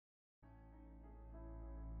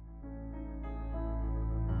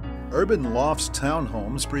Urban Lofts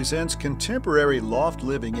Townhomes presents contemporary loft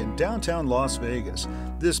living in downtown Las Vegas.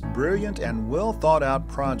 This brilliant and well thought out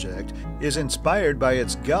project is inspired by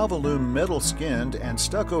its galvalume metal skinned and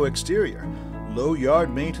stucco exterior, low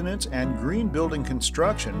yard maintenance, and green building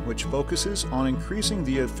construction, which focuses on increasing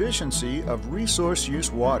the efficiency of resource use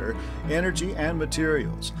water, energy, and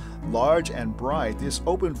materials. Large and bright, this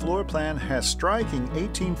open floor plan has striking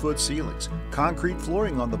 18-foot ceilings, concrete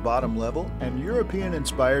flooring on the bottom level, and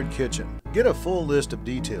European-inspired kitchen. Get a full list of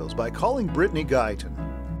details by calling Britney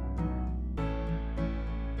Gaitan.